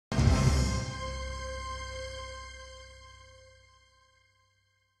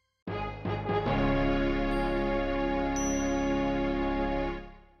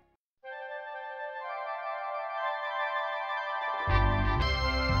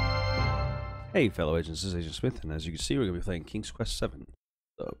Hey fellow agents, this is Agent Smith, and as you can see, we're going to be playing KQ7,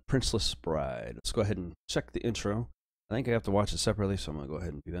 the Princeless Bride. Let's go ahead and check the intro. I think I have to watch it separately, so I'm going to go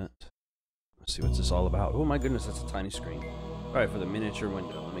ahead and do that. Let's see what's this all about. Oh my goodness, that's a tiny screen. Alright, for the miniature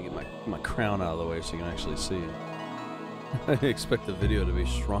window, let me get my crown out of the way so you can actually see. I expect the video to be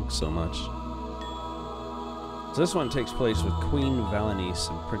shrunk so much. So this one takes place with Queen Valince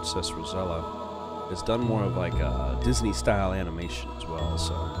and Princess Rosella. It's done more of like a Disney-style animation as well,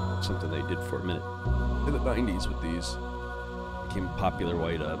 so something they did for a minute in the 90s with these. Became popular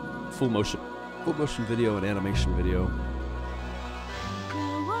white full motion video and animation video.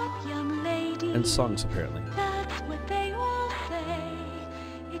 Grow up, young lady. And songs apparently. That's what they all say.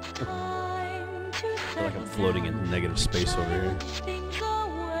 It's time to I feel like I'm floating in negative space over here. things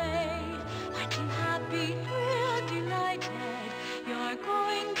away. When you're happy, thrilled, delighted, you're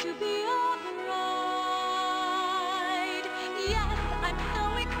going to be alright. Yes, I'm so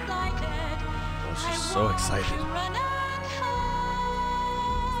excited. Oh, she's so excited. I want to run and hide.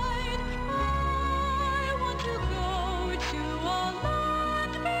 I want to go to a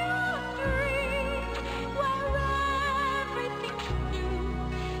land beyond dreams, where everything's new,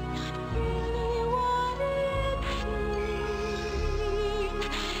 not really what it seems.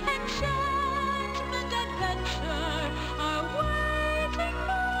 Enchantment, adventure are waiting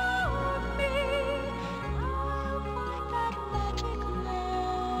for me. I'll find that magic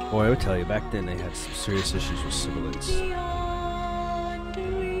land. Boy, I would tell you, back then they had some serious issues with sibilance. Beyond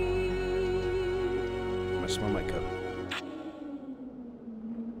dreams. I smell my cup.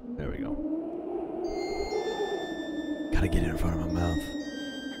 There we go. Gotta get it in front of my mouth.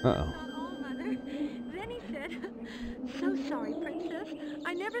 Uh-oh. Oh, Mother. Then he said, "So sorry, Princess.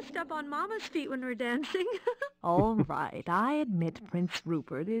 I never step on Mama's feet when we're dancing." All right, I admit Prince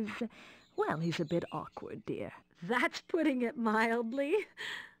Rupert is, well, he's a bit awkward, dear. That's putting it mildly.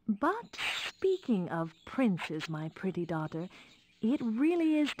 But speaking of princes, my pretty daughter, it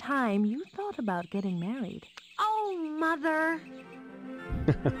really is time you thought about getting married. Oh, Mother.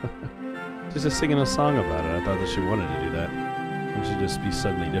 She's just singing a song about it. I thought that she wanted to do that. It should just be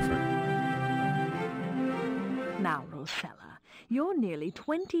suddenly different. Now, Rosella, you're nearly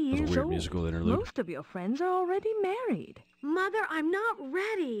 20 That was a years weird old. musical interlude. Most of your friends are already married. Mother, I'm not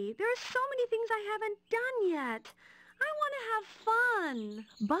ready. There are so many things I haven't done yet. I want to have fun.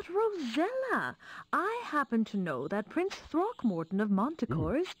 But, Rosella, I happen to know that Prince Throckmorton of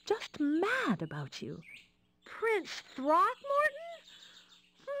Montecourt is just mad about you. Prince Throckmorton?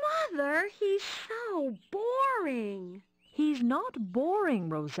 Mother, he's so boring. He's not boring,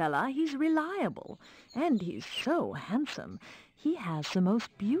 Rosella. He's reliable. And he's so handsome. He has the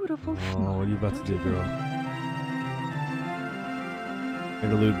most beautiful smile. Oh, what are you about to don't do, you girl? think?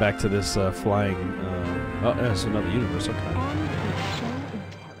 Interlude back to this flying. Oh, that's another universe. Okay. He's so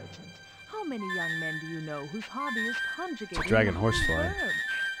intelligent. How many young men do you know whose hobby is conjugating dragon noun horsefly. verbs?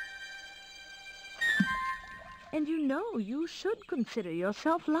 And you know you should consider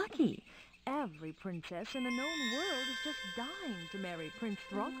yourself lucky. Every princess in the known world is just dying to marry Prince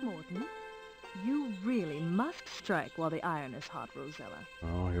Throckmorton. You really must strike while the iron is hot, Rosella.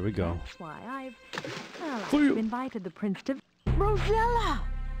 Oh, here we go. That's why I've Phew. invited the prince to... Rosella!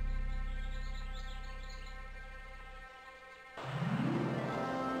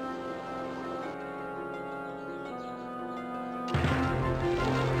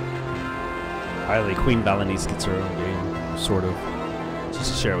 Finally, Queen Valince gets her own game, sort of.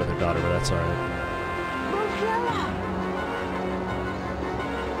 Just to share with her daughter, but that's alright. Rosella!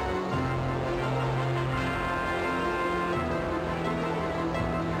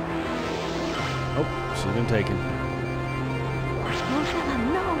 Oh, she's been taken. Rosella,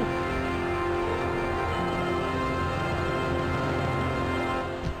 no!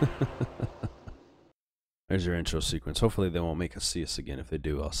 There's your intro sequence. Hopefully they won't make us see us again. If they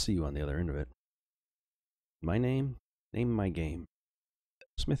do, I'll see you on the other end of it. My name? Name my game.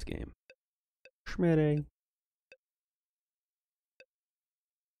 Smith game. Schmitty.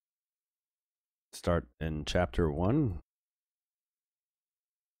 Start in Chapter 1.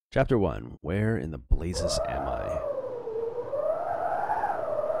 Chapter 1. Where in the blazes am I?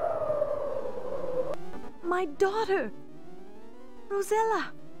 My daughter!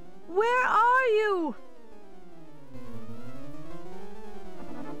 Rosella! Where are you?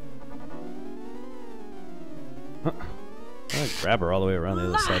 I grab her all the way around the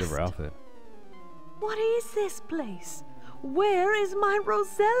other side of her Last. outfit. What is this place? Where is my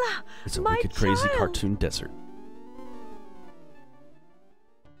Rosella? It's a my wicked, crazy child? cartoon desert.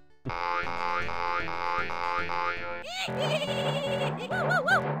 The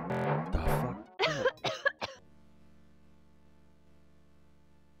fuck?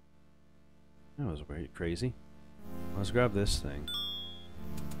 That was very crazy. Let's grab this thing.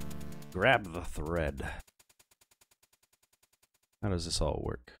 Grab the thread. How does this all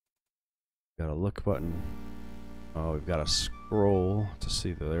work? Got a look button. Oh, we've got a scroll to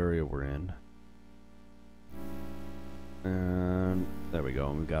see the area we're in. And there we go.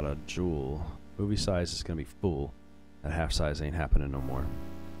 And we've got a jewel. Movie size is going to be full. That half size ain't happening no more.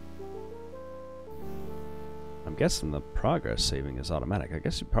 I'm guessing the progress saving is automatic. I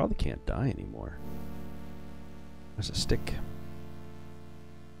guess you probably can't die anymore. There's a stick.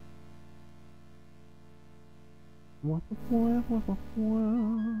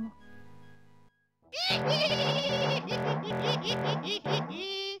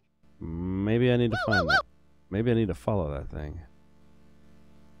 Maybe I need to find that. Maybe I need to follow that thing.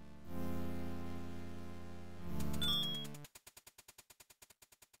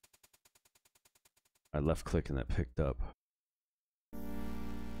 I left click and that picked up.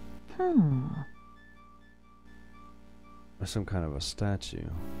 There's some kind of a statue.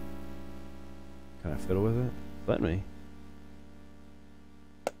 Can I fiddle with it? Let me.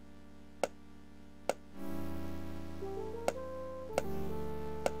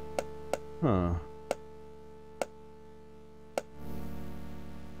 Huh.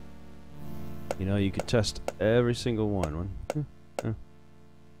 You know, you could test every single one.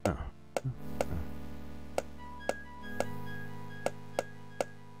 Oh.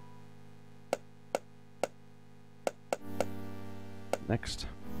 Next.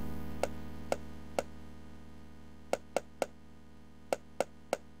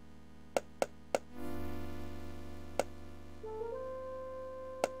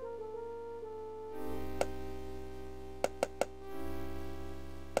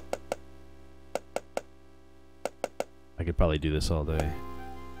 I could probably do this all day.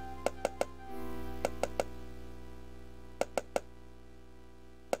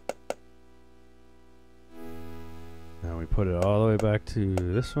 Now we put it all the way back to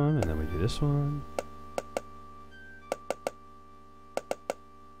this one, and then we do this one.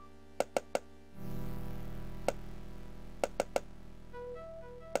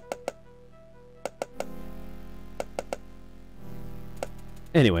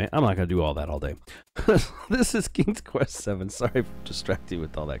 Anyway, I'm not going to do all that all day. This is King's Quest 7. Sorry for distracting you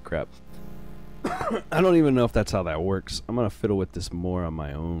with all that crap. I don't even know if that's how that works. I'm going to fiddle with this more on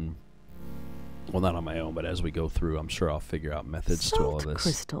my own. Well, not on my own, but as we go through, I'm sure I'll figure out methods to all of this.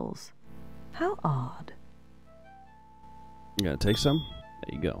 Crystals. How odd. You going to take some?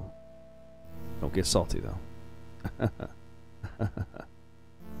 There you go. Don't get salty, though.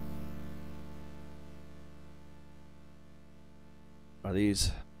 Are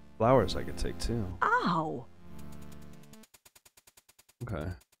these flowers I could take too? Ow! Okay.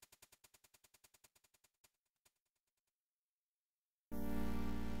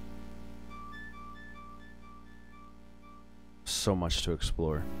 So much to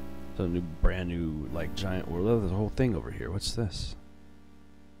explore. It's a new, brand new, like, giant world. Oh, there's a whole thing over here. What's this?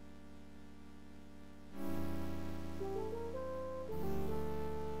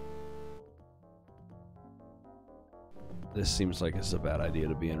 This seems like it's a bad idea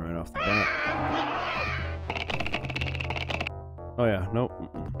to be in right off the bat. Oh yeah, nope.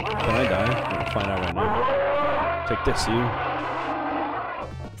 Can I die? We're gonna find out right now. Take this, you.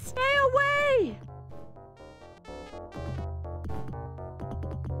 Stay away!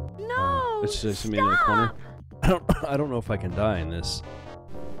 No! It's just me in the corner. I don't know if I can die in this.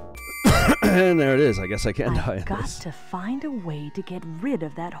 And there it is. I guess I can die in I've got this. to find a way to get rid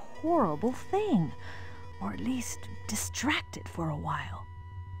of that horrible thing. Or at least distract it for a while.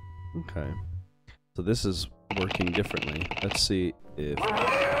 Okay. So this is working differently. Let's see if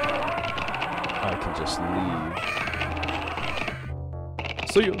I can just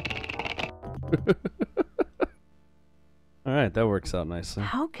leave. See you. Alright, that works out nicely.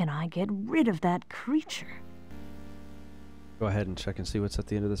 How can I get rid of that creature? Go ahead and check and see what's at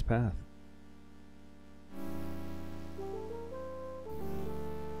the end of this path.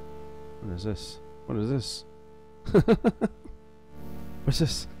 What is this? What is this? What's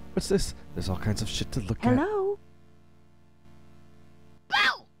this? What's this? There's all kinds of shit to look at. Hello?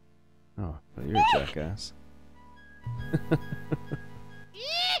 Oh, well, you're a jackass.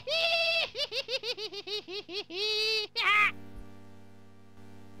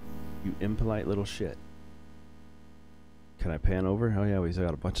 You impolite little shit. Can I pan over? Oh yeah, we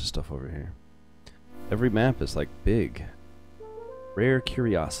got a bunch of stuff over here. Every map is like big. Rare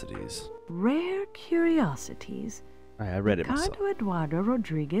curiosities. Rare curiosities. I read it myself. Ricardo Eduardo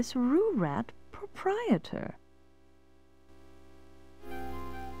Rodriguez, Rurat, proprietor.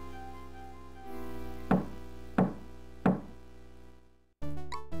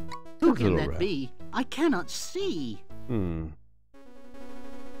 Who can that be? I cannot see. I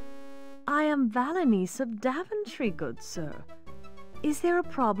am Valince of Daventry, good sir. Is there a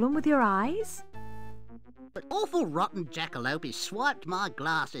problem with your eyes? But awful rotten Jack-a-lope has swiped my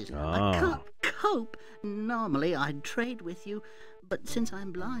glasses. Ah. I can't cope. Normally I'd trade with you, but since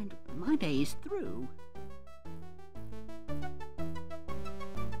I'm blind, my day's through.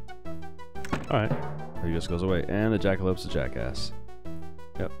 Alright. He just goes away. And the jackalope's a jackass.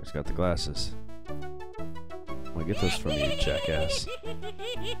 Yep, he's got the glasses. I'm gonna get this from you, jackass.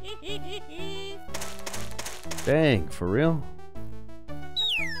 Dang, for real?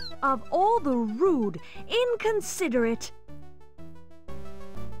 Of all the rude, inconsiderate...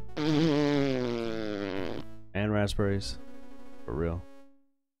 And raspberries. For real.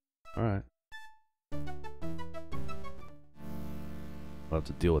 Alright. We'll have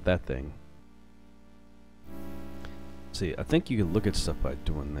to deal with that thing. See, I think you can look at stuff by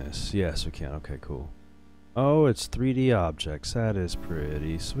doing this. Yes, we can. Okay, cool. Oh, it's 3D objects. That is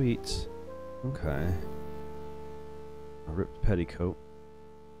pretty sweet. Okay. A ripped petticoat.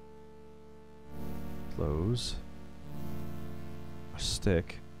 Clothes. A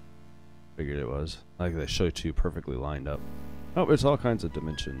stick. Figured it was. Like they show two perfectly lined up. Oh, it's all kinds of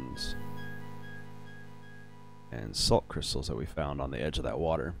dimensions. And salt crystals that we found on the edge of that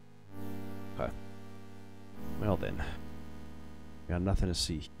water. Okay. Well then. Got nothing to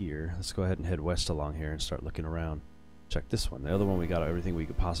see here. Let's go ahead and head west along here and start looking around. Check this one. The other one we got everything we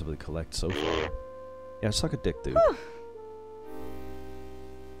could possibly collect so far. Yeah, suck a dick, dude.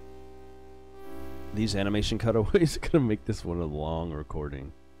 These animation cutaways are gonna make this one a long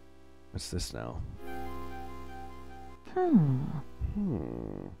recording. What's this now?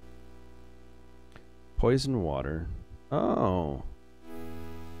 Poison water. Oh.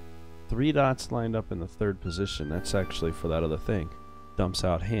 3 dots lined up in the 3rd position. That's actually for that other thing. Dumps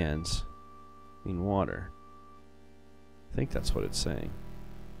out hands. Clean water. I think that's what it's saying.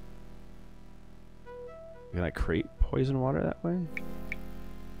 Can I create poison water that way?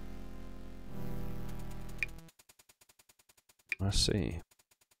 Let's see.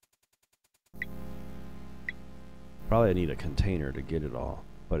 Probably need a container to get it all,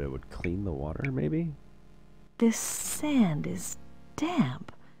 but it would clean the water, maybe? This sand is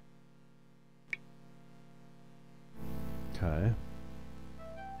damp. Okay.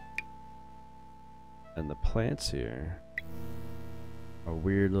 And the plants here are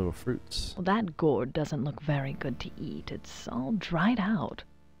weird little fruits. Well, that gourd doesn't look very good to eat. It's all dried out.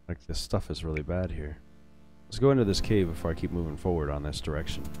 Like this stuff is really bad here. Let's go into this cave before I keep moving forward on this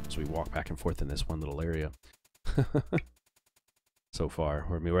direction. So we walk back and forth in this one little area. So far.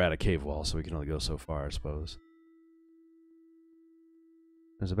 I mean, we're at a cave wall, so we can only go so far, I suppose.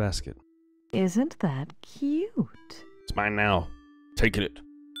 There's a basket. Isn't that cute? It's mine now. Taking it.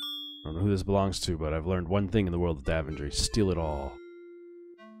 I don't know who this belongs to, but I've learned one thing in the world of Daventry. Steal it all.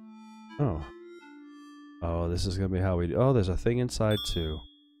 Oh. Oh, this is going to be how we do. Oh, there's a thing inside, too.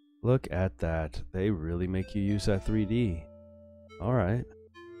 Look at that. They really make you use that 3D. Alright.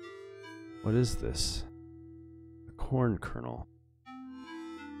 What is this? A corn kernel.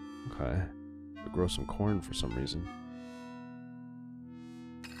 Okay. We'll grow some corn for some reason.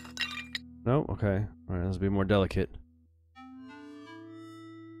 No? Okay. Alright, let's be more delicate.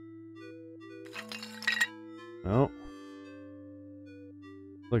 No.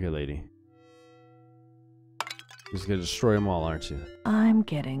 Look at lady. You're just gonna destroy them all, aren't you? I'm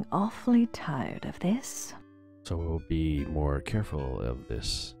getting awfully tired of this. So we'll be more careful of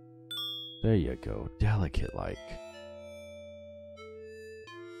this. There you go. Delicate-like.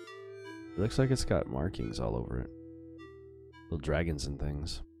 It looks like it's got markings all over it. Little dragons and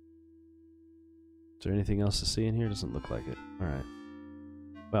things. Is there anything else to see in here? Doesn't look like it. Alright.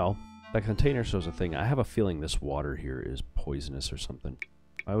 Well, that container shows a thing. I have a feeling this water here is poisonous or something.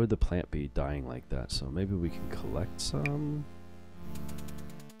 Why would the plant be dying like that? So maybe we can collect some?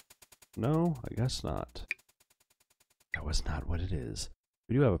 No, I guess not. That was not what it is.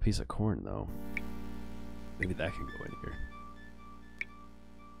 We do have a piece of corn, though. Maybe that can go in here.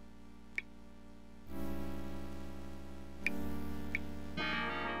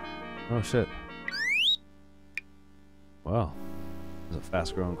 Oh, shit. Wow. There's a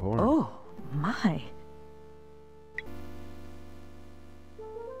fast-growing corn. Oh, my.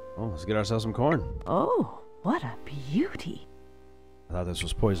 Oh, let's get ourselves some corn. Oh, what a beauty. I thought this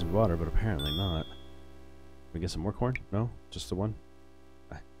was poisoned water, but apparently not. Can we get some more corn? No? Just the one?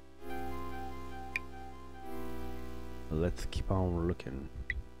 Okay. Let's keep on looking.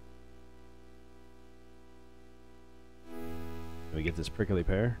 Can we get this prickly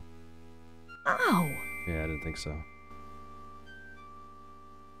pear? Ow! Yeah, I didn't think so.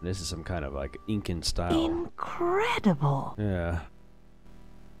 And this is some kind of like Incan style. Incredible! Yeah.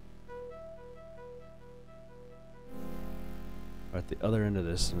 We're at the other end of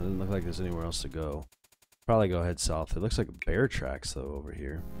this, and it doesn't look like there's anywhere else to go. Probably go head south. It looks like bear tracks though over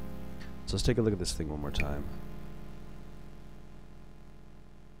here. So let's take a look at this thing one more time.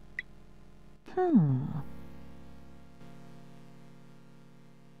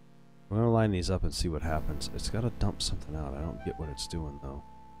 We're gonna line these up and see what happens. It's gotta dump something out. I don't get what it's doing though.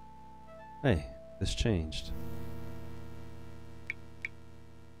 Hey, this changed.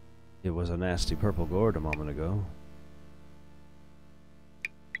 It was a nasty purple gourd a moment ago.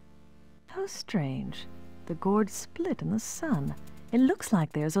 How strange. The gourd split in the sun. It looks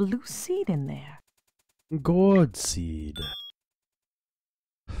like there's a loose seed in there. Gourd seed.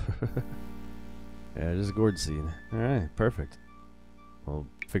 Yeah, just gourd seed. Alright, perfect. We'll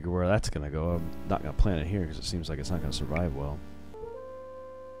figure where that's gonna go. I'm not gonna plant it here because it seems like it's not gonna survive well.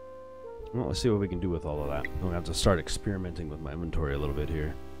 Well, let's see what we can do with all of that. I'm gonna have to start experimenting with my inventory a little bit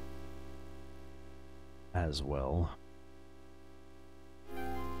here. As well.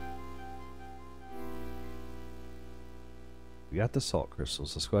 We got the salt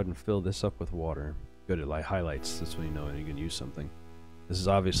crystals. Let's go ahead and fill this up with water. Good, it like highlights. That's when you know you can use something. This is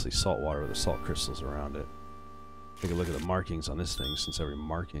obviously salt water with the salt crystals around it. Take a look at the markings on this thing, since every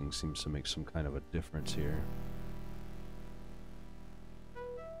marking seems to make some kind of a difference here.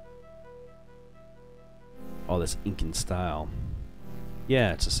 All this Incan style.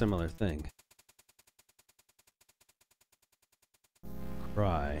 Yeah, it's a similar thing.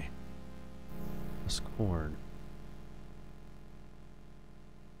 Cry. This corn.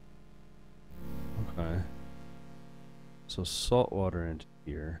 Okay. So salt water into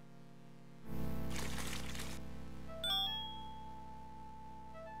here.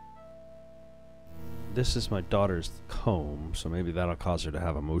 This is my daughter's comb, so maybe that'll cause her to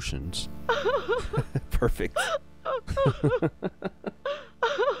have emotions. Perfect.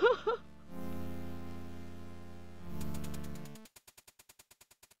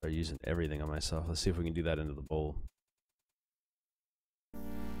 Start using everything on myself. Let's see if we can do that into the bowl.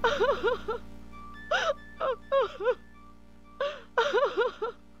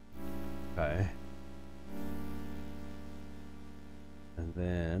 Okay. And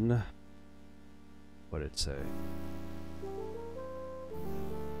then what did it say?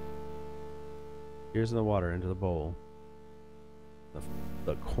 Here's the water into the bowl.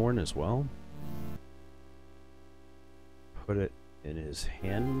 The corn as well. Put it in his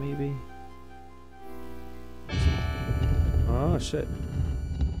hand, maybe? Oh, shit.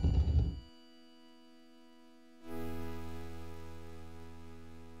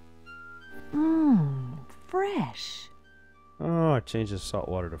 Fresh. Oh, it changes salt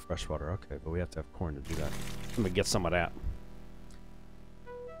water to fresh water. Okay, but we have to have corn to do that. I'm gonna get some of that.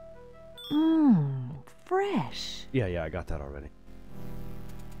 Fresh. Yeah, I got that already.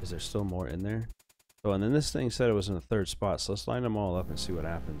 Is there still more in there? Oh, and then this thing said it was in the third spot, so let's line them all up and see what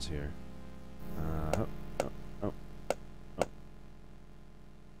happens here. Oh.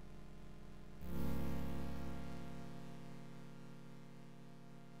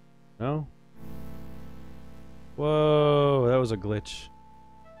 No? Whoa, that was a glitch.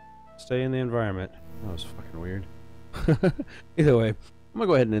 Stay in the environment. That was fucking weird. Either way, I'm gonna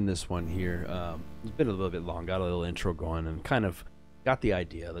go ahead and end this one here. It's been a little bit long, got a little intro going, and kind of got the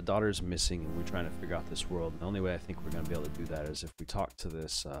idea. The daughter's missing, and we're trying to figure out this world. And the only way I think we're gonna be able to do that is if we talk to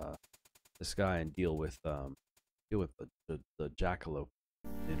this this guy and deal with the Jack-a-lope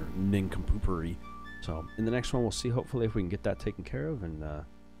nincompoopery. So in the next one, we'll see. Hopefully, if we can get that taken care of and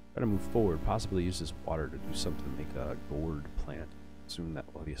try to move forward. Possibly use this water to do something to make a gourd plant. Assume that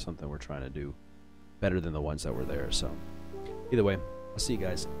will be something we're trying to do better than the ones that were there. So either way, I'll see you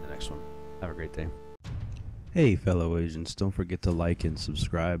guys in the next one. Have a great day. Hey fellow Asians, don't forget to like and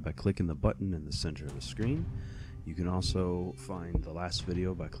subscribe by clicking the button in the center of the screen. You can also find the last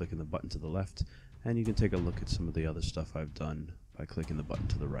video by clicking the button to the left, and you can take a look at some of the other stuff I've done by clicking the button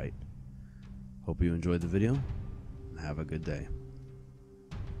to the right. Hope you enjoyed the video, and have a good day.